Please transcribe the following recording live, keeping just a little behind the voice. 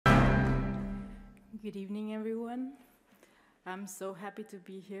Good evening, everyone. I'm so happy to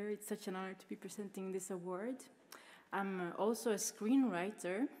be here. It's such an honor to be presenting this award. I'm also a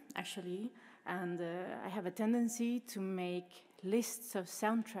screenwriter, actually, and I have a tendency to make lists of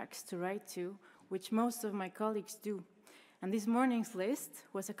soundtracks to write to, which most of my colleagues do. And this morning's list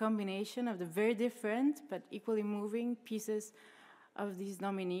was a combination of the very different but equally moving pieces of these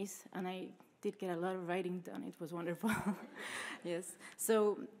nominees, and I did get a lot of writing done. It was wonderful. Yes.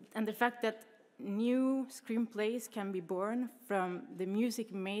 So, and the fact that new screenplays can be born from the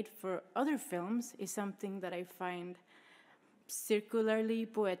music made for other films is something that I find circularly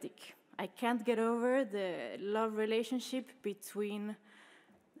poetic. I can't get over the love relationship between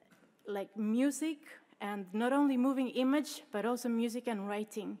like music and not only moving image, but also music and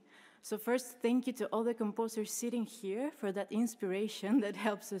writing. So first, thank you to all the composers sitting here for that inspiration that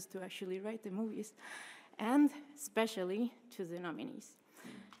helps us to actually write the movies, and especially to the nominees.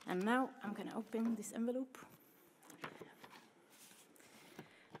 And now I'm gonna open this envelope.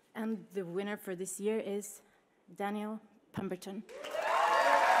 And the winner for this year is Daniel Pemberton.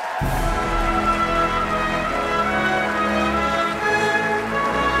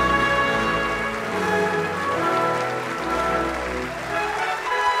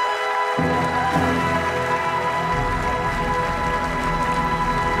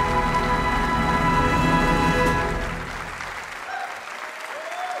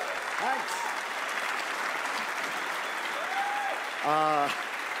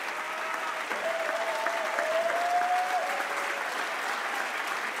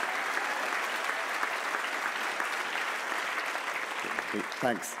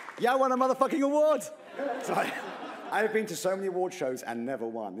 Thanks. Yeah, I won a motherfucking award! Sorry. I've been to so many award shows and never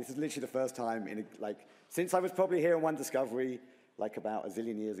won. This is literally the first time in, since I was probably here and won Discovery, about a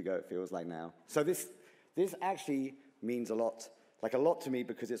zillion years ago, it feels like now. So this actually means a lot to me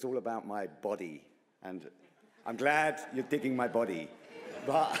because it's all about my body. And I'm glad you're digging my body.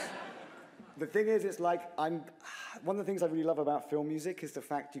 But the thing is, it's one of the things I really love about film music is the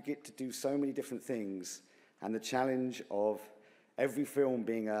fact you get to do so many different things and the challenge of every film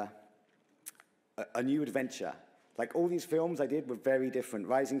being a new adventure. Like all these films I did were very different.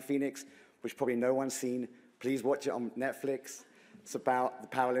 Rising Phoenix, which probably no one's seen, please watch it on Netflix. It's about the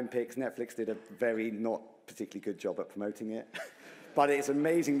Paralympics. Netflix did a very not particularly good job at promoting it. But it's an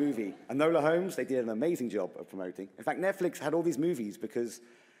amazing movie. Enola Holmes, they did an amazing job of promoting. In fact, Netflix had all these movies because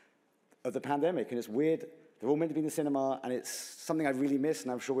of the pandemic, and it's weird. They're all meant to be in the cinema, and it's something I really miss,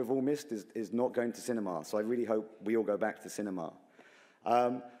 and I'm sure we've all missed, is not going to cinema. So I really hope we all go back to cinema.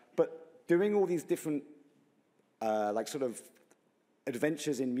 But doing all these different, sort of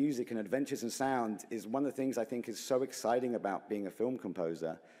adventures in music and adventures in sound is one of the things I think is so exciting about being a film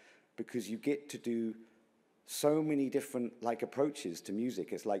composer, because you get to do so many different, approaches to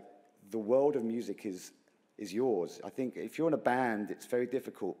music. It's like the world of music is yours. I think if you're in a band, it's very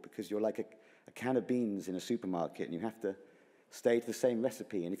difficult because you're like a can of beans in a supermarket, and you have to stay to the same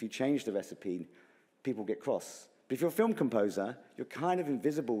recipe. And if you change the recipe, people get cross. But if you're a film composer, you're kind of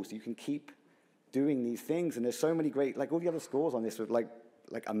invisible, so you can keep doing these things. And there's so many great, all the other scores on this were like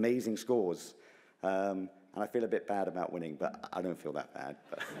amazing scores. And I feel a bit bad about winning, but I don't feel that bad.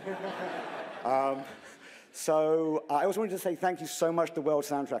 So I also wanted to say thank you so much to World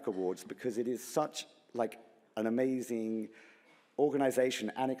Soundtrack Awards, because it is such an amazing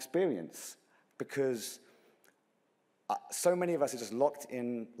organization and experience, because so many of us are just locked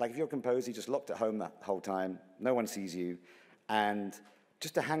in, if you're a composer, you're just locked at home the whole time, no one sees you, and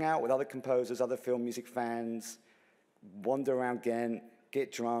just to hang out with other composers, other film music fans, wander around Gent,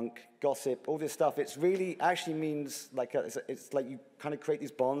 get drunk, gossip, all this stuff, it's really actually means, it's like you kind of create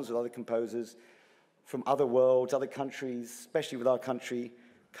these bonds with other composers from other worlds, other countries, especially with our country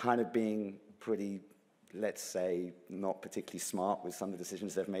kind of being pretty, let's say, not particularly smart with some of the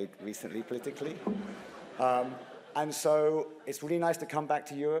decisions they've made recently politically. And so it's really nice to come back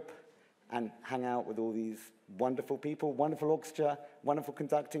to Europe and hang out with all these wonderful people, wonderful orchestra, wonderful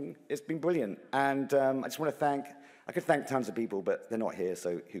conducting. It's been brilliant. And I just want to I could thank tons of people, but they're not here,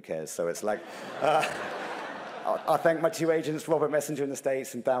 so who cares? So it's I'll thank my two agents, Robert Messenger in the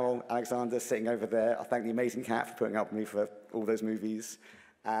States and Daryl Alexander sitting over there. I'll thank the amazing Cat for putting up with me for all those movies.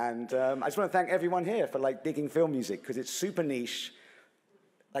 And I just want to thank everyone here for digging film music, because it's super niche.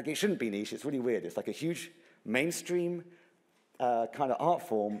 It shouldn't be niche, it's really weird. It's a huge mainstream kind of art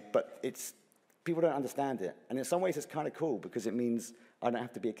form, but people don't understand it. And in some ways it's kind of cool, because it means I don't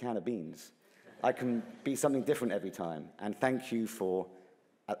have to be a can of beans. I can be something different every time. And thank you for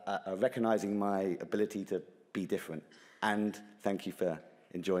recognizing my ability to be different. And thank you for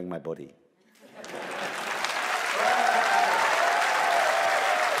enjoying my body.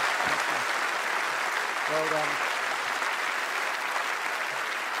 Well done.